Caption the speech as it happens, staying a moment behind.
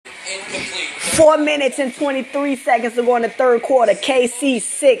4 minutes and 23 seconds to go in the third quarter. KC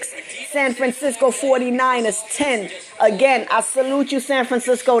 6, San Francisco 49ers 10. Again, I salute you, San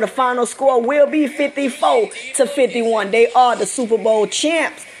Francisco. The final score will be 54-51. They are the Super Bowl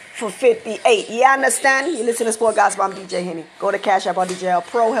champs for 58. You understand? You listen to Sport Gospel. I'm DJ Henny. Go to Cash App on DJL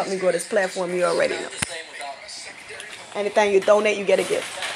Pro. Help me grow this platform. You already know. Anything you donate, you get a gift.